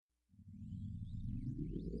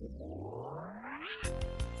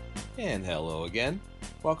And hello again.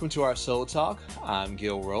 Welcome to our Soul Talk. I'm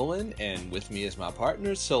Gil Rowland, and with me is my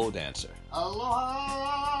partner, Soul Dancer.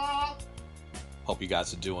 Aloha! Hope you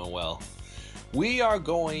guys are doing well. We are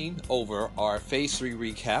going over our Phase 3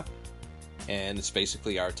 recap, and it's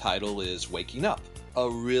basically our title is Waking Up. A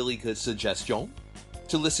really good suggestion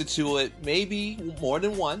to listen to it maybe more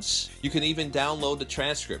than once. You can even download the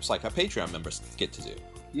transcripts like our Patreon members get to do.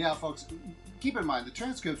 Yeah, folks, keep in mind, the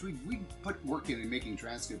transcripts, we put work in making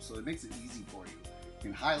transcripts, so it makes it easy for you. You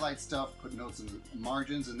can highlight stuff, put notes in the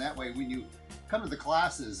margins, and that way when you come to the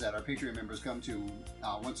classes that our Patreon members come to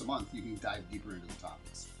once a month, you can dive deeper into the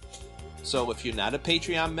topics. So if you're not a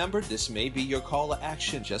Patreon member, this may be your call to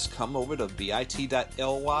action. Just come over to bit.ly/OST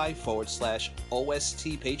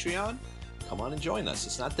Patreon. Come on and join us.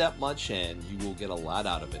 It's not that much, and you will get a lot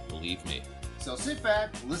out of it, believe me. So sit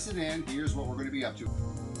back, listen in, here's what we're going to be up to.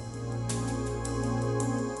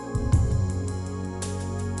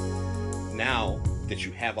 Now that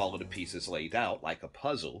you have all of the pieces laid out like a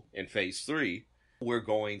puzzle in Phase 3, we're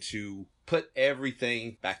going to put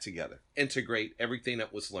everything back together, integrate everything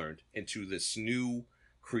that was learned into this new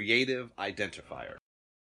creative identifier.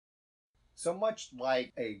 So much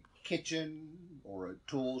like a kitchen or a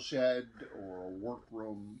tool shed or a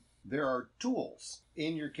workroom, there are tools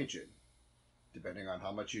in your kitchen. Depending on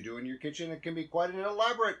how much you do in your kitchen, it can be quite an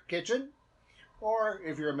elaborate kitchen. Or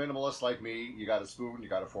if you're a minimalist like me, you got a spoon, you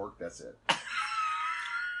got a fork, that's it.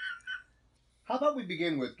 How about we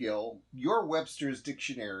begin with, Gil, your Webster's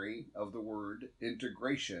Dictionary of the word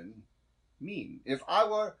integration mean? If I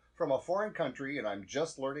were from a foreign country and I'm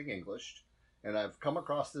just learning English and I've come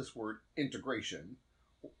across this word integration,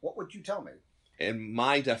 what would you tell me? In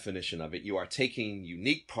my definition of it, you are taking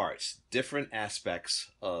unique parts, different aspects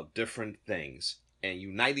of different things, and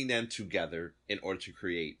uniting them together in order to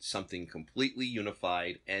create something completely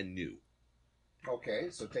unified and new. Okay,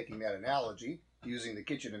 so taking that analogy, using the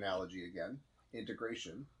kitchen analogy again,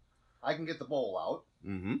 integration, I can get the bowl out.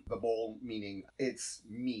 Mm-hmm. The bowl meaning it's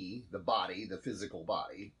me, the body, the physical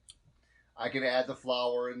body. I can add the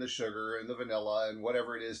flour and the sugar and the vanilla and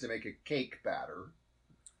whatever it is to make a cake batter.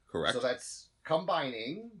 Correct. So that's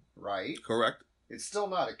combining, right? Correct. It's still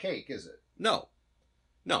not a cake, is it? No.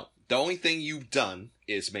 The only thing you've done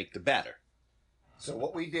is make the batter. So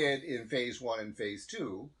what we did in Phase 1 and Phase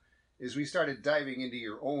 2 is we started diving into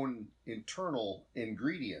your own internal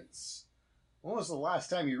ingredients. When was the last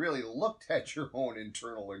time you really looked at your own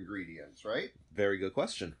internal ingredients, right? Very good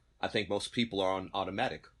question. I think most people are on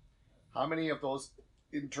automatic. How many of those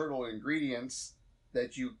internal ingredients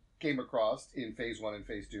that you came across in Phase 1 and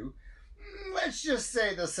Phase 2, let's just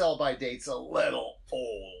say the sell-by date's a little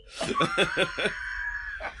old.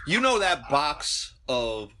 You know that box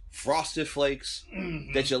of Frosted Flakes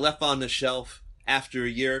that you left on the shelf after a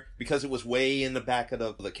year because it was way in the back of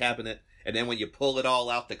the cabinet, and then when you pull it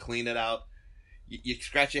all out to clean it out, you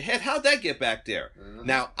scratch your head. How'd that get back there? Mm-hmm.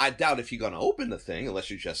 Now, I doubt if you're going to open the thing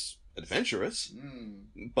unless you're just adventurous.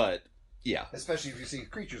 But, yeah. Especially if you see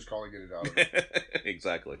creatures calling it out.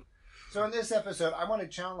 Exactly. So in this episode, I want to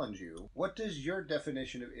challenge you. What does your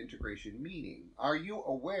definition of integration mean? Are you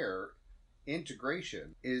aware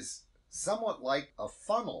integration is somewhat like a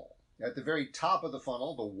funnel? At the very top of the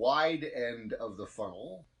funnel, the wide end of the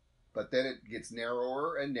funnel, but then it gets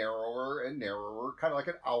narrower and narrower and narrower, kind of like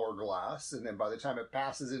an hourglass. And then by the time it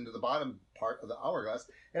passes into the bottom part of the hourglass,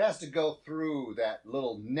 it has to go through that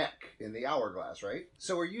little neck in the hourglass, right?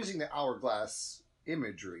 So we're using the hourglass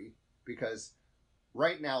imagery because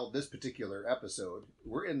right now, this particular episode,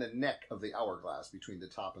 we're in the neck of the hourglass between the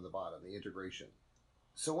top and the bottom, the integration.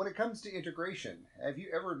 So when it comes to integration, have you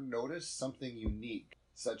ever noticed something unique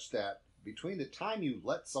such that between the time you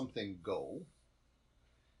let something go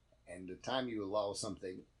and the time you allow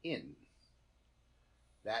something in,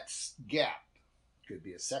 that gap could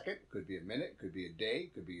be a second, could be a minute, could be a day,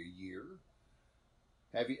 could be a year.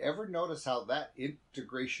 Have you ever noticed how that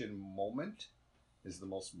integration moment is the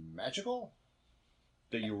most magical?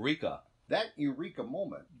 The eureka. That eureka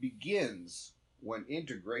moment begins when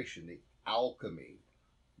integration, the alchemy.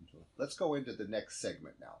 Let's go into the next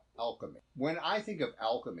segment now. Alchemy. When I think of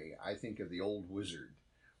alchemy, I think of the old wizard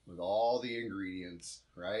with all the ingredients,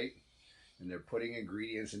 right? And they're putting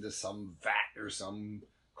ingredients into some vat or some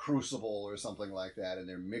crucible or something like that, and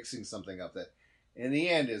they're mixing something up that in the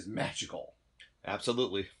end is magical.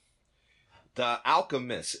 Absolutely. The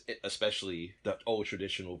alchemist, especially the old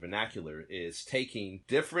traditional vernacular, is taking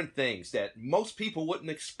different things that most people wouldn't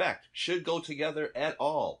expect should go together at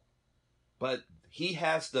all. But he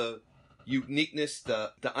has the uniqueness,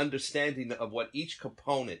 the understanding of what each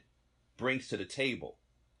component brings to the table.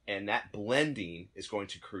 And that blending is going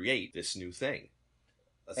to create this new thing.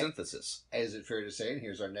 a synthesis. Is it fair to say, and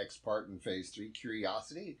here's our next part in phase 3,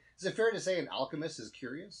 curiosity, is it fair to say an alchemist is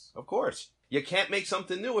curious? Of course. You can't make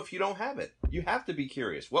something new if you don't have it. You have to be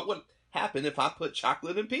curious. What would happen if I put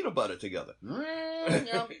chocolate and peanut butter together?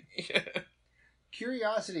 Yeah.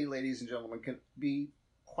 Curiosity, ladies and gentlemen, can be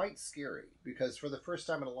quite scary because for the first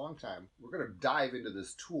time in a long time, we're going to dive into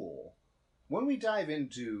this tool. When we dive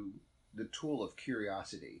into the tool of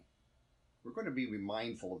curiosity, we're going to be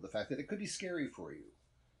mindful of the fact that it could be scary for you.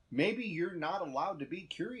 Maybe you're not allowed to be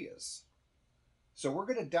curious. So we're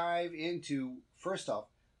going to dive into, first off,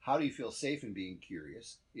 how do you feel safe in being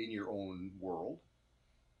curious in your own world?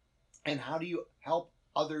 And how do you help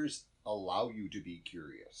others allow you to be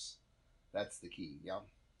curious? That's the key, yeah?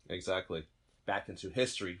 Exactly. Back into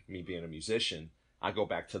history, me being a musician, I go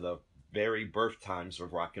back to the very birth times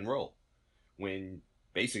of rock and roll, when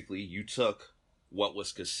basically you took what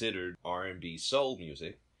was considered R&B soul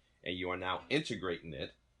music, and you are now integrating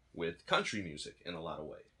it with country music in a lot of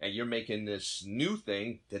ways. And you're making this new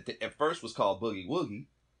thing that at first was called boogie woogie,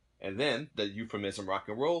 and then the euphemism rock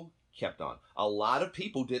and roll kept on. A lot of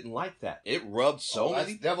people didn't like that. It rubbed so that's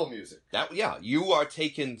many... devil music. You are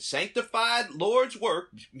taking sanctified Lord's work,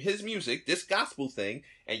 his music, this gospel thing,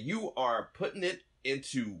 and you are putting it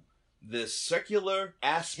into this secular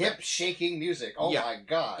aspect. Hip-shaking music. Oh, Yeah. my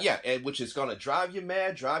God. Yeah, and which is going to drive you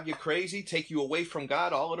mad, drive you crazy, take you away from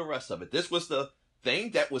God, all of the rest of it. This was the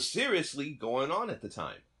thing that was seriously going on at the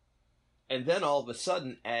time. And then all of a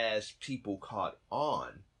sudden, as people caught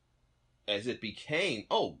on, as it became,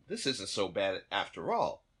 oh, this isn't so bad after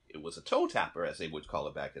all. It was a toe tapper, as they would call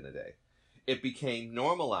it back in the day. It became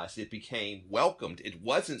normalized. It became welcomed. It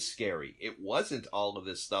wasn't scary. It wasn't all of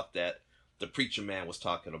this stuff that the preacher man was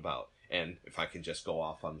talking about. And if I can just go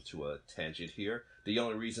off onto a tangent here, the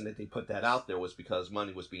only reason that they put that out there was because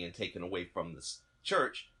money was being taken away from the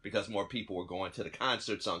church because more people were going to the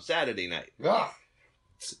concerts on Saturday night. Ugh.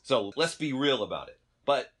 So let's be real about it.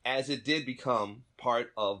 But as it did become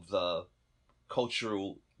part of the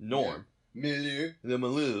cultural norm, Milieu. the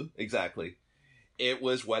milieu, exactly, it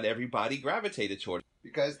was what everybody gravitated toward.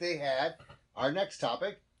 Because they had our next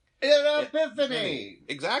topic, an epiphany.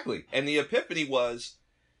 Exactly. And the epiphany was,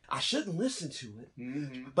 I shouldn't listen to it,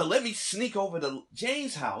 Mm-hmm. but let me sneak over to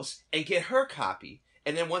Jane's house and get her copy.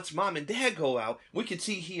 And then once mom and dad go out, we can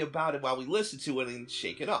tee-hee about it while we listen to it and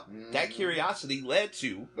shake it up. Mhm. That curiosity led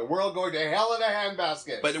to, The world going to hell in a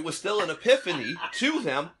handbasket. but it was still an epiphany to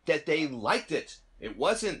them that they liked it. It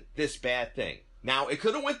wasn't this bad thing. Now, it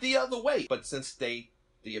could have went the other way, but since the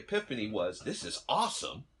epiphany was, this is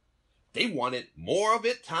awesome, they wanted more of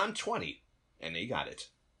it times 20, and they got it.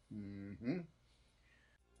 Mm-hmm.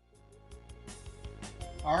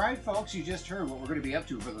 All right, folks, you just heard what we're going to be up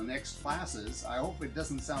to for the next classes. I hope it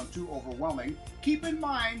doesn't sound too overwhelming. Keep in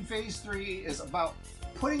mind, Phase 3 is about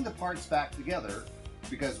putting the parts back together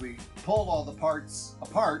because we pulled all the parts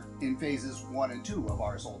apart in Phases 1 and 2 of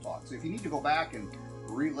our Soul Talk. So if you need to go back and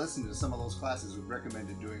re-listen to some of those classes, we've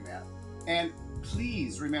recommended doing that. And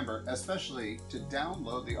please remember, especially to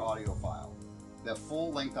download the audio file, the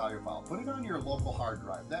full-length audio file. Put it on your local hard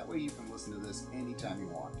drive. That way you can listen to this anytime you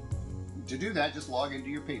want. To do that, just log into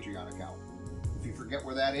your Patreon account. If you forget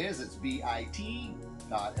where that is, it's bit.ly/OSTPATREON.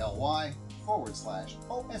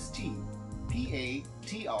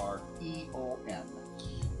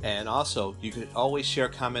 And also, you could always share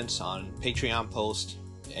comments on Patreon posts,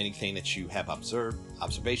 anything that you have observed,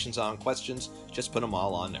 observations on, questions, just put them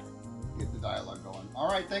all on there. Get the dialogue going. All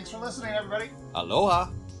right, thanks for listening, everybody. Aloha!